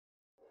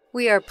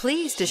We are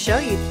pleased to show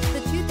you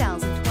the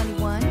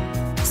 2021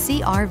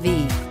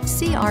 CR-V.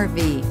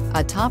 CR-V,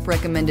 a top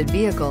recommended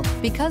vehicle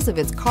because of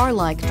its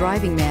car-like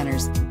driving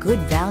manners, good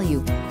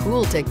value,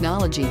 cool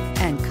technology,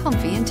 and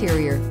comfy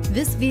interior.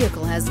 This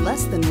vehicle has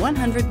less than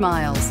 100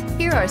 miles.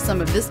 Here are some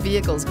of this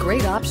vehicle's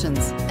great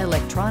options: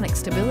 electronic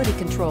stability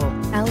control,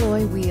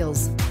 alloy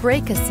wheels,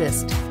 brake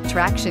assist,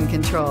 traction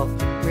control,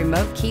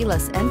 remote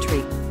keyless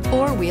entry,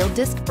 4-wheel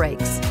disc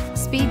brakes,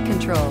 speed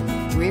control,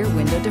 rear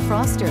window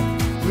defroster,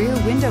 rear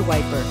window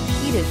wiper,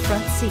 heated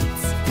front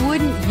seats.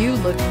 Wouldn't you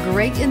look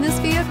great in this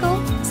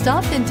vehicle?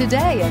 Stop in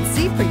today and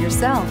see for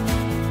yourself.